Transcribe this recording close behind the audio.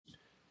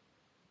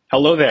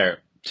Hello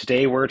there.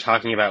 Today we're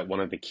talking about one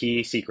of the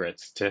key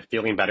secrets to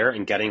feeling better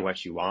and getting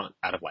what you want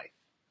out of life.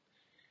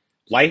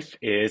 Life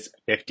is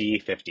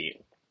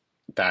 50-50.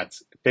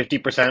 That's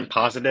 50%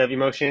 positive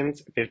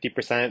emotions,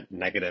 50%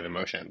 negative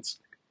emotions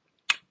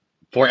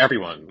for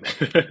everyone.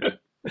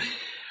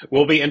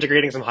 We'll be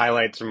integrating some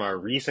highlights from our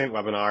recent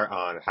webinar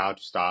on how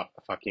to stop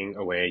fucking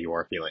away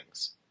your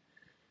feelings.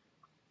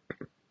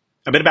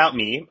 A bit about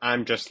me,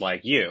 I'm just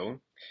like you.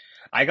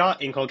 I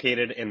got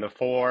inculcated in the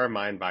four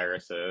mind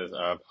viruses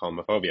of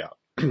homophobia.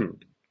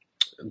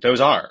 Those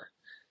are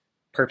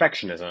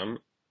perfectionism,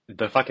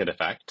 the fuck it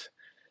effect,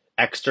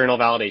 external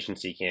validation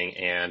seeking,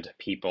 and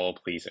people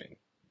pleasing.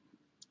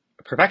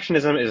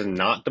 Perfectionism is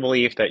not the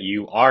belief that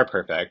you are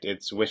perfect,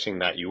 it's wishing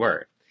that you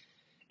were.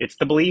 It's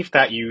the belief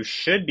that you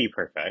should be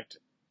perfect,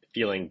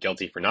 feeling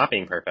guilty for not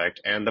being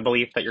perfect, and the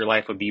belief that your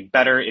life would be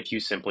better if you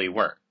simply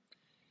were.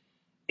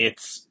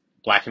 It's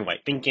black and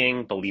white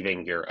thinking,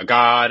 believing you're a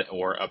god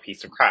or a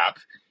piece of crap.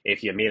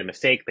 If you made a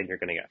mistake, then you're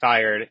going to get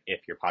fired.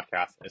 If your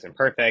podcast isn't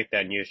perfect,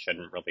 then you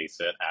shouldn't release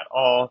it at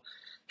all.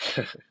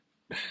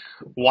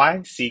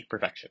 Why seek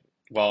perfection?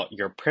 Well,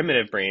 your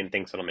primitive brain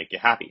thinks it'll make you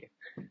happy.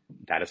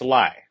 That is a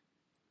lie.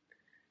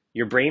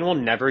 Your brain will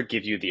never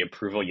give you the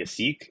approval you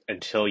seek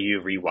until you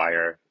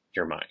rewire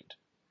your mind.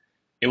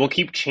 It will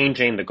keep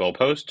changing the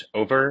goalpost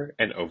over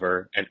and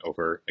over and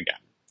over again.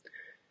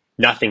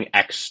 Nothing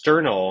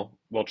external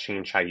will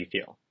change how you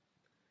feel.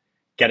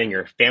 Getting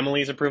your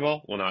family's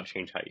approval will not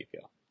change how you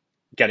feel.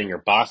 Getting your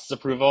boss's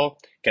approval,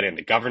 getting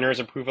the governor's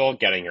approval,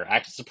 getting your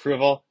ex's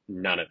approval,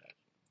 none of it.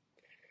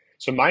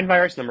 So mind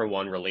virus number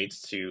one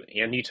relates to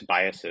Andy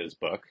Tobias's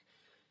book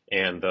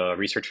and the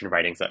research and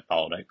writings that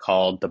followed it,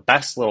 called The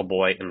Best Little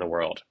Boy in the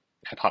World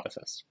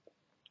Hypothesis.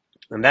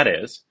 And that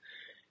is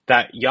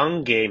that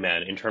young gay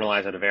men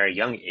internalize at a very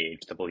young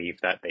age the belief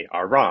that they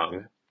are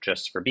wrong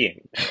just for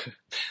being.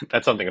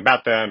 That something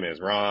about them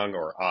is wrong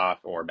or off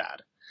or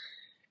bad.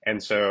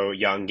 And so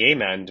young gay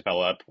men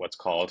develop what's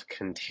called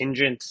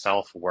contingent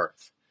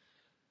self-worth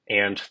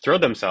and throw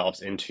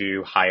themselves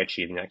into high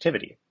achieving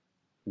activity,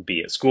 be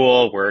it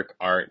school, work,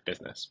 art,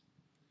 business.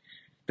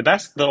 The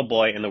best little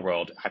boy in the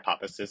world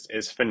hypothesis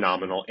is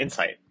phenomenal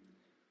insight,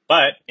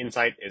 but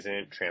insight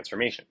isn't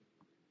transformation.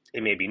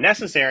 It may be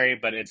necessary,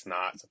 but it's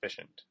not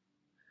sufficient.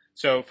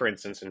 So, for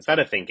instance, instead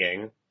of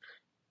thinking,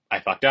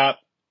 I fucked up,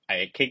 I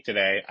ate cake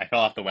today, I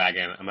fell off the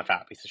wagon, I'm a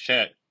fat piece of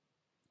shit,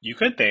 you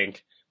could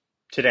think,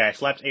 today I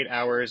slept 8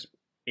 hours,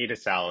 ate a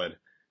salad,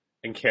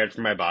 and cared for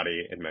my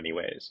body in many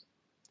ways.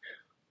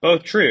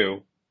 Both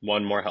true,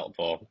 one more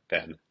helpful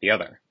than the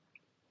other.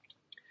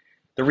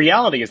 The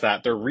reality is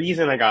that the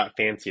reason I got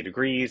fancy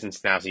degrees and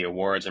snazzy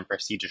awards and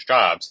prestigious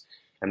jobs,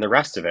 and the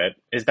rest of it,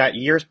 is that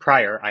years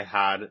prior I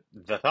had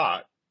the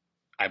thought,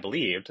 I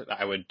believed, that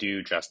I would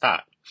do just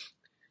that.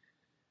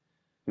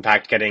 In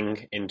fact,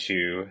 getting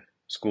into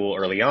school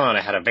early on,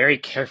 I had a very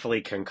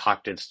carefully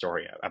concocted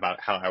story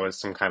about how I was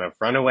some kind of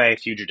runaway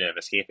fugitive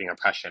escaping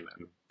oppression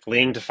and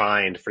fleeing to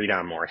find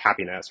freedom or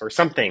happiness or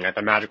something at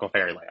the magical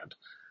fairyland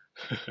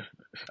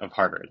of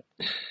Harvard.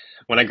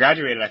 When I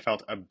graduated, I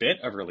felt a bit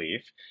of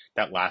relief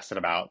that lasted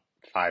about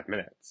 5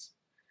 minutes.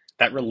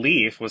 That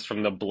relief was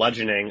from the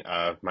bludgeoning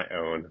of my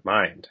own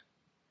mind.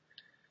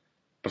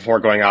 Before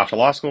going off to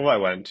law school, I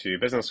went to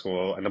business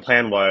school, and the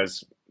plan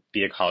was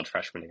be a college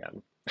freshman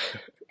again.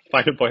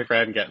 Find a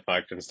boyfriend, get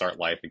fucked, and start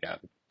life again.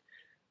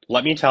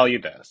 Let me tell you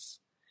this.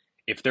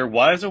 If there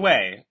was a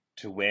way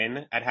to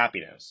win at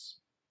happiness,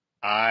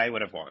 I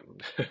would have won.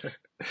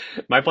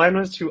 My plan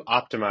was to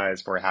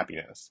optimize for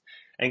happiness.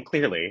 And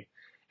clearly,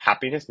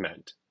 happiness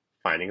meant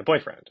finding a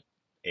boyfriend,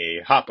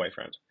 a hot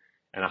boyfriend.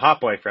 And a hot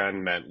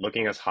boyfriend meant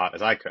looking as hot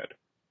as I could.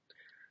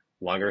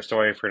 Longer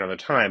story for another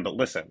time, but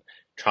listen,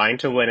 trying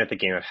to win at the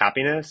game of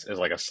happiness is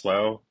like a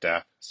slow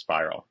death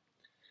spiral.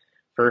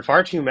 For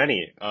far too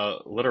many, a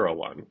literal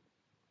one.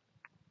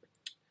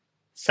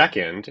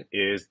 Second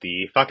is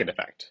the fuck it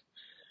effect.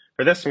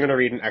 For this, I'm going to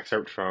read an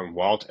excerpt from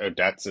Walt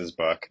Odets's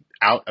book,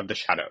 Out of the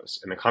Shadows,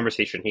 in a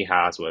conversation he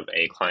has with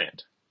a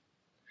client.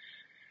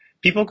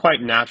 People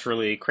quite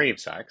naturally crave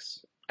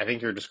sex. I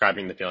think you're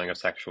describing the feeling of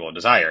sexual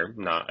desire,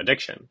 not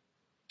addiction.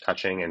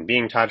 Touching and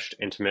being touched,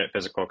 intimate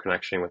physical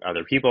connection with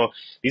other people,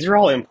 these are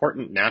all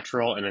important,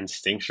 natural, and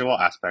instinctual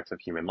aspects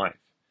of human life.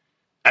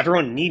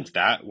 Everyone needs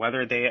that,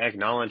 whether they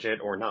acknowledge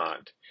it or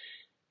not.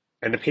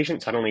 And the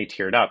patient suddenly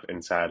teared up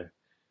and said,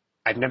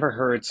 I've never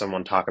heard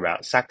someone talk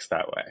about sex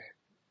that way.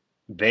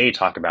 They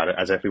talk about it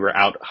as if we were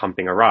out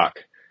humping a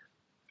rock,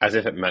 as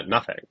if it meant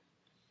nothing.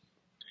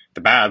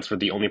 The baths were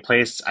the only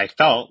place I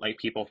felt like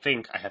people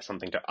think I have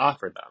something to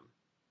offer them.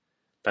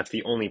 That's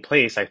the only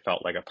place I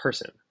felt like a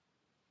person.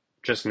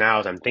 Just now,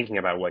 as I'm thinking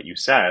about what you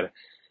said,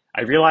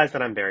 I realize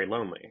that I'm very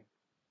lonely.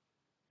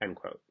 End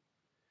quote.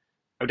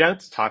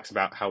 Odets talks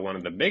about how one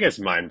of the biggest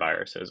mind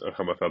viruses of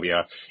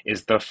homophobia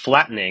is the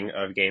flattening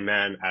of gay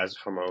men as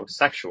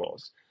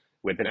homosexuals,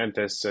 with an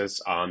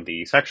emphasis on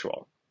the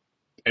sexual.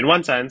 In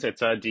one sense,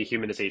 it's a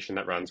dehumanization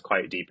that runs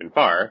quite deep and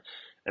far,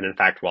 and in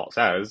fact, Walt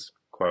says,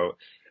 quote,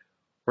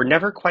 we're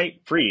never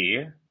quite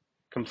free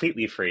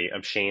completely free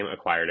of shame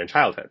acquired in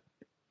childhood.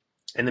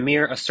 And the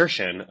mere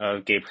assertion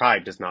of gay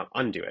pride does not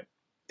undo it,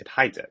 it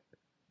hides it.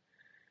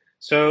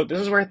 So, this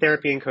is where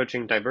therapy and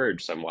coaching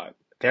diverge somewhat.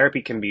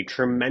 Therapy can be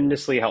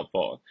tremendously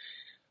helpful,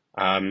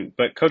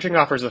 but coaching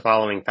offers the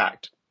following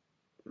fact: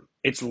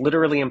 it's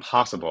literally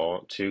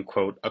impossible to,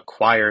 quote,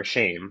 acquire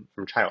shame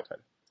from childhood.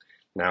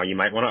 Now, you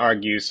might want to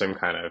argue some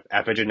kind of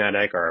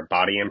epigenetic or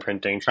body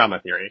imprinting trauma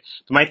theory,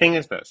 but my thing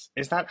is this: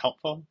 is that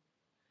helpful?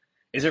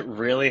 Is it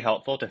really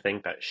helpful to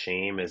think that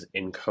shame is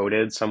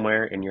encoded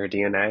somewhere in your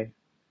DNA?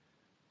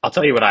 I'll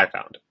tell you what I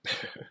found.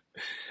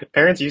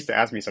 Parents used to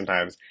ask me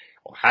sometimes,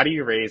 well, how do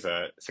you raise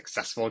a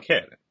successful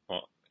kid?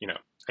 Well,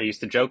 I used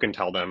to joke and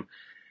tell them,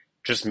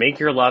 just make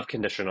your love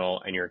conditional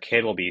and your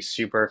kid will be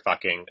super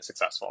fucking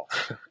successful.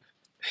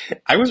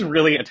 I was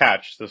really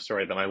attached to the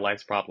story that my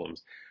life's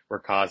problems were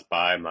caused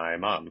by my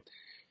mom.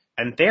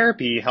 And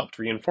therapy helped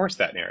reinforce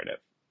that narrative.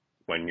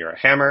 When you're a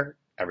hammer,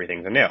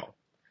 everything's a nail.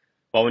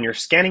 Well, when you're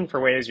scanning for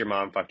ways your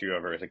mom fucked you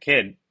over as a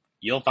kid,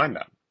 you'll find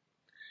them.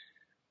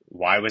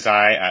 Why was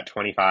I at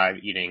 25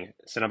 eating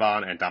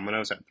Cinnabon and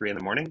Domino's at 3 in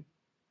the morning?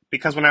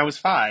 Because when I was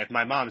 5,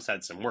 my mom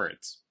said some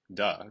words.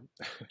 Duh.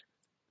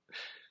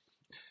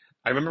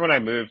 I remember when I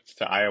moved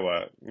to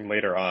Iowa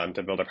later on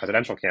to build a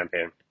presidential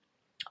campaign,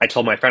 I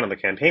told my friend on the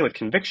campaign with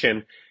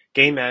conviction,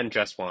 gay men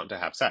just want to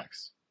have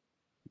sex.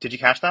 Did you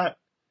catch that?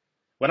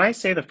 When I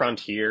say the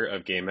frontier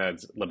of gay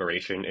men's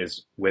liberation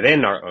is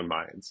within our own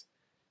minds,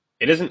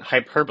 it isn't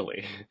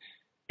hyperbole.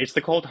 It's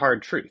the cold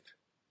hard truth.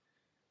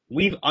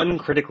 We've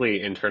uncritically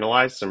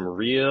internalized some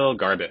real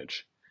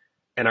garbage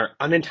and are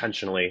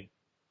unintentionally,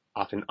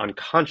 often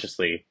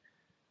unconsciously,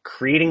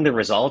 creating the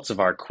results of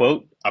our,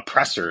 quote,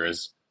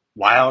 oppressors'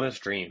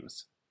 wildest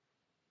dreams.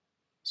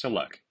 So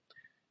look,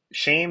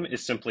 shame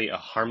is simply a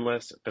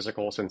harmless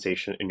physical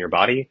sensation in your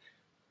body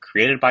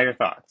created by your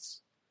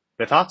thoughts.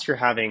 The thoughts you're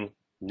having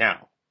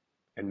now,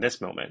 in this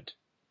moment.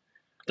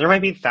 There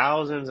might be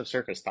thousands of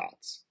surface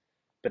thoughts,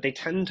 but they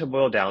tend to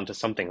boil down to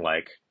something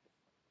like,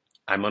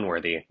 I'm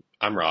unworthy,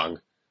 I'm wrong,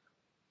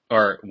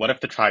 or what if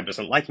the tribe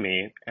doesn't like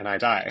me and I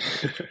die?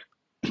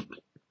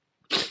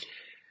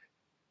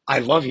 I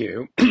love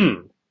you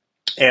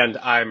and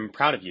I'm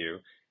proud of you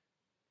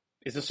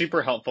is a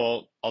super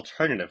helpful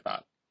alternative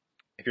thought.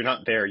 If you're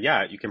not there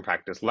yet, you can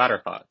practice latter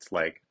thoughts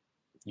like,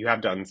 you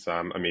have done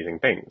some amazing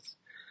things.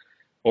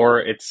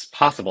 Or it's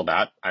possible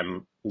that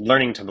I'm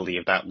learning to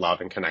believe that love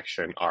and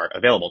connection are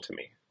available to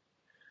me.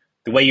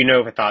 The way you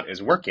know if a thought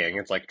is working,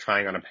 it's like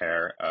trying on a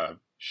pair of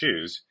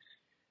shoes.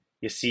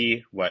 You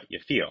see what you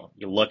feel.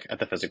 You look at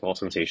the physical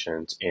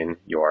sensations in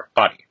your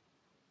body.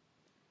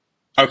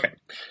 Okay,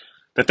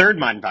 the third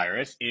mind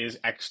virus is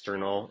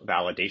external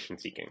validation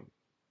seeking.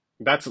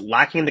 That's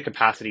lacking the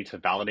capacity to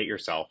validate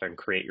yourself and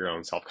create your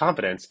own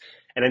self-confidence,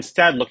 and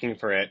instead looking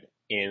for it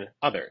in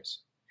others.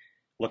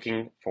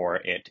 Looking for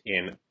it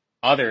in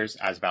others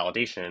as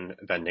validation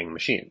vending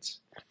machines.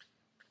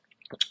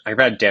 I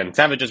read Dan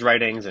Savage's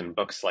writings in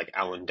books like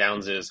Alan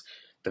Downes's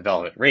The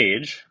Velvet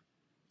Rage.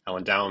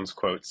 Alan Downes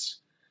quotes,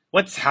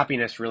 "What's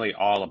happiness really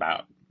all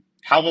about?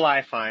 How will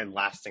I find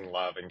lasting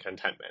love and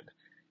contentment?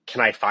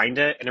 Can I find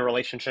it in a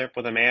relationship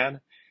with a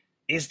man?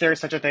 Is there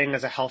such a thing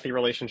as a healthy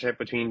relationship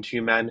between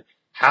two men?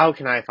 How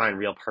can I find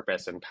real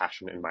purpose and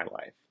passion in my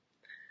life?"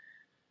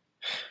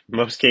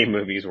 Most gay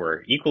movies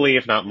were equally,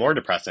 if not more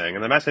depressing,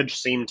 and the message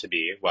seemed to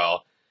be,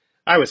 well,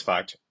 I was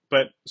fucked,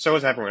 but so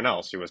was everyone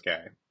else who was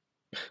gay.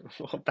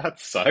 Well, that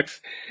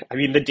sucks. I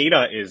mean, the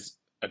data is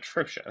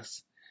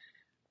atrocious.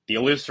 The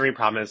illusory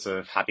promise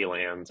of happy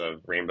lands,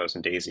 of rainbows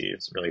and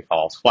daisies, really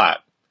falls flat.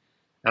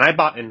 And I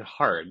bought in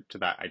hard to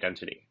that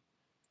identity.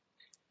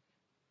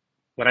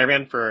 When I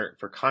ran for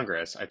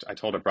Congress, I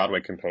told a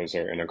Broadway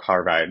composer in a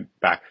car ride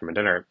back from a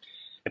dinner,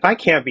 if I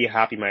can't be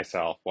happy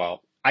myself,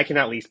 well, I can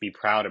at least be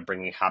proud of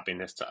bringing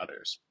happiness to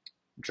others.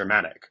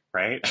 Dramatic,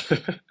 right?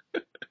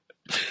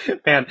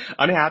 Man,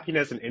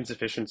 unhappiness and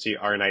insufficiency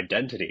are an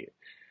identity.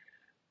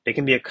 They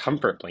can be a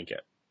comfort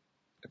blanket.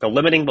 The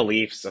limiting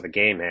beliefs of a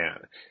gay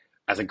man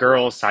as a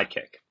girl's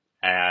sidekick,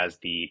 as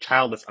the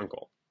childless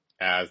uncle,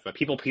 as the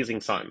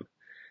people-pleasing son,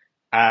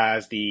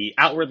 as the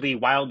outwardly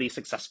wildly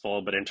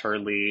successful but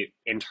internally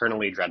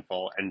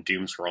dreadful and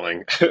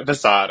doom-scrolling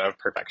facade of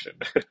perfection.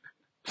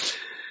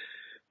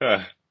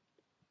 Uh,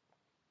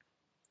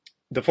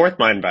 the fourth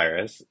mind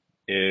virus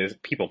is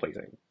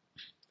people-pleasing,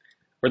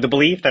 or the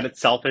belief that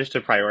it's selfish to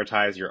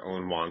prioritize your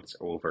own wants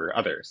over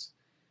others.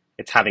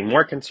 It's having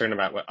more concern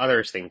about what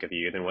others think of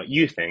you than what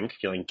you think,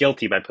 feeling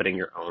guilty by putting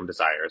your own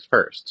desires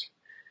first.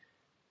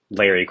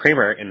 Larry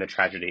Kramer, in The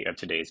Tragedy of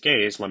Today's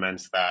Gays,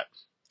 laments that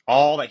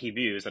all that he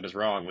views that is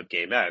wrong with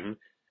gay men,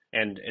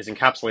 and is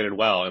encapsulated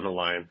well in the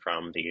line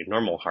from The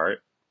Normal Heart,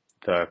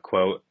 the,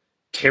 quote,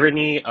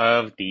 tyranny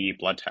of the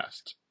blood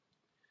test.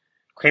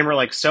 Kramer,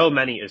 like so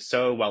many, is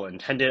so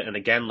well-intended, and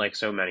again, like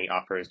so many,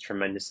 offers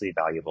tremendously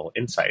valuable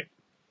insight.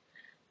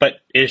 But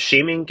is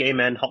shaming gay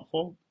men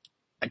helpful?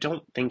 I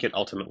don't think it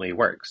ultimately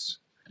works.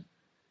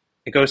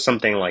 It goes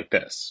something like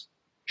this.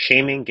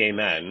 shaming gay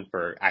men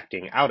for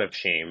acting out of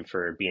shame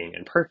for being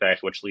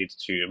imperfect, which leads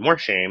to more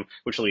shame,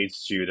 which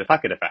leads to the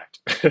fuck it effect.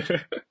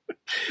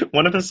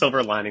 One of the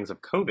silver linings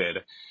of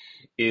COVID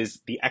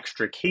is the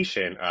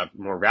extrication of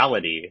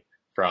morality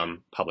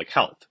from public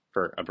health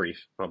for a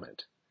brief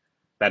moment.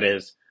 That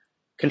is,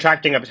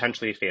 contracting a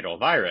potentially fatal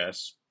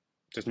virus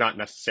does not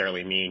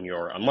necessarily mean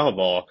you're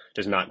unlovable,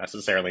 does not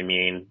necessarily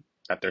mean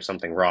that there's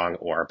something wrong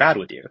or bad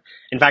with you.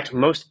 In fact,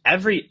 most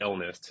every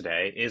illness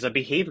today is a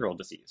behavioral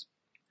disease.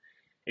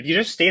 If you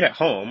just stayed at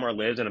home or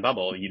lived in a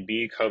bubble, you'd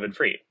be COVID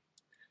free.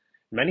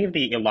 Many of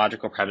the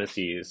illogical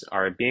premises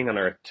are being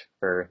unearthed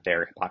for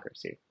their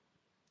hypocrisy.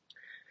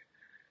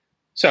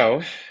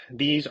 So,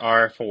 these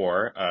are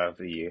four of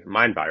the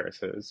mind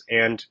viruses,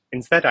 and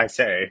instead I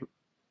say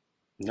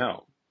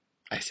no.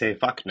 I say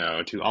fuck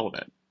no to all of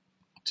it,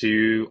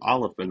 to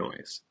all of the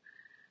noise.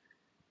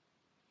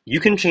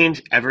 You can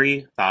change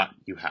every thought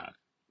you have,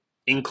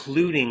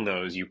 including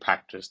those you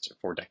practiced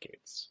for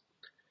decades.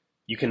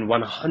 You can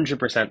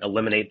 100%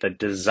 eliminate the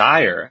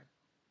desire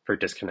for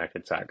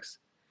disconnected sex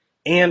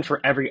and for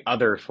every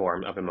other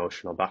form of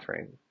emotional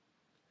buffering.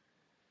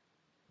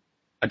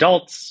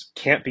 Adults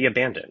can't be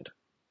abandoned.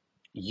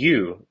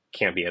 You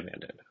can't be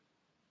abandoned.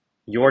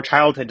 Your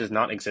childhood does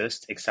not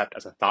exist except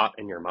as a thought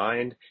in your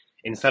mind.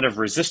 Instead of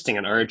resisting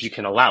an urge, you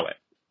can allow it.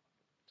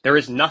 There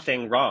is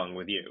nothing wrong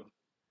with you.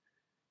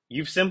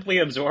 You've simply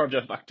absorbed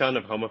a fuck ton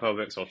of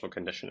homophobic social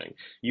conditioning.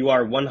 You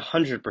are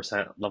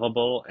 100%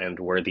 lovable and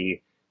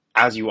worthy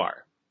as you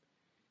are.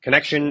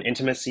 Connection,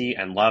 intimacy,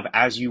 and love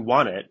as you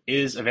want it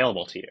is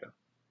available to you.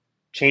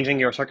 Changing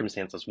your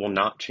circumstances will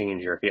not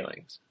change your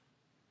feelings.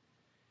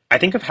 I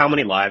think of how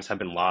many lives have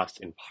been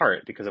lost in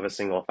part because of a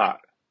single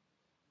thought.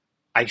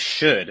 I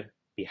should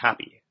be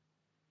happy,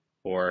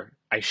 or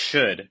I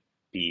should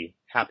be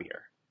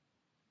happier.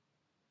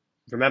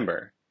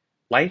 Remember,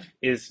 life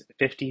is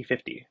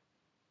 50-50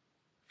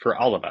 for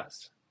all of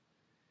us.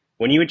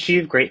 When you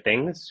achieve great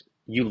things,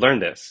 you learn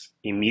this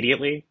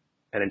immediately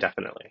and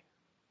indefinitely.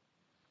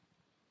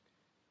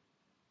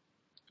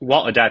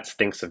 Walt Adets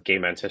thinks of gay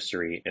men's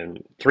history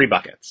in three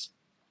buckets.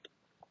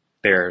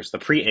 There's the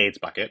pre-AIDS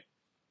bucket,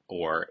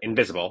 or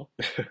invisible.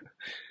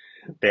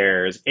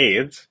 There's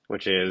AIDS,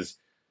 which is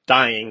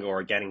dying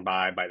or getting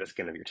by the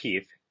skin of your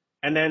teeth.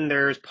 And then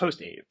there's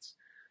post-AIDS,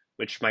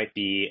 which might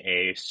be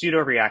a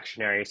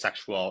pseudo-reactionary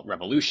sexual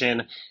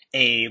revolution,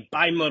 a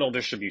bimodal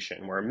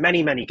distribution where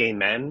many, many gay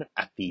men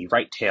at the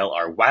right tail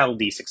are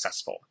wildly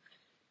successful,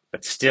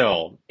 but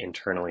still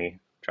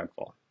internally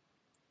dreadful.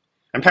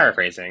 I'm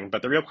paraphrasing,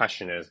 but the real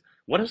question is,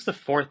 what does the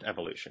fourth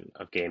evolution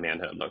of gay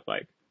manhood look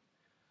like?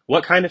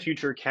 What kind of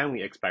future can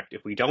we expect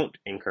if we don't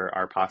anchor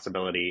our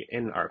possibility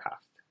in our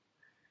past?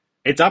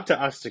 It's up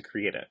to us to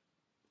create it.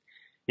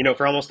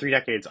 For almost 3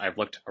 decades, I've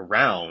looked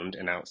around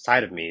and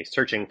outside of me,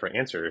 searching for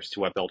answers to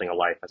what building a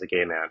life as a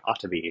gay man ought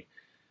to be,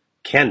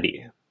 can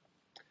be.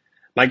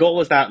 My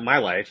goal is that my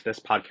life, this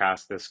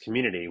podcast, this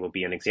community, will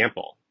be an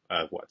example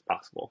of what's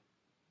possible.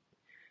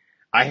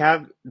 I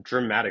have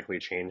dramatically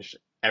changed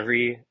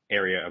every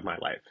area of my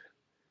life.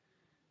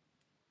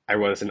 I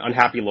was an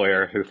unhappy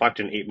lawyer who fucked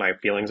and ate my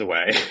feelings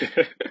away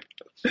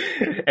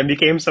and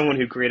became someone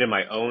who created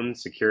my own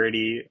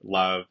security,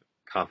 love,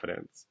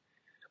 confidence.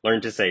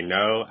 Learned to say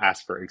no,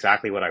 ask for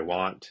exactly what I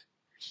want.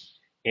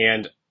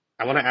 And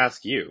I want to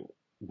ask you,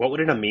 what would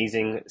an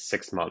amazing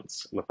 6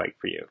 months look like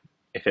for you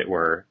if it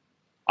were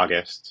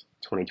August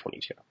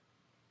 2022?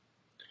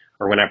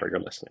 Or whenever you're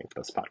listening to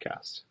this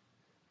podcast?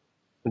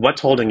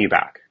 What's holding you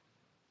back?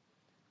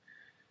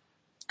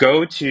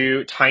 Go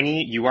to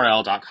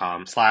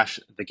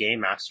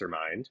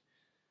tinyurl.com/thegaymastermind,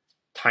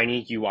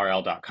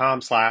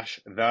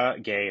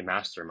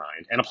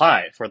 tinyurl.com/thegaymastermind, and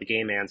apply for the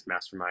Gay Man's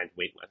Mastermind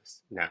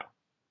waitlist now.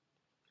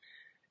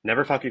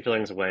 Never fuck your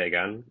feelings away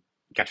again.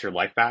 Get your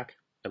life back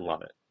and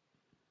love it.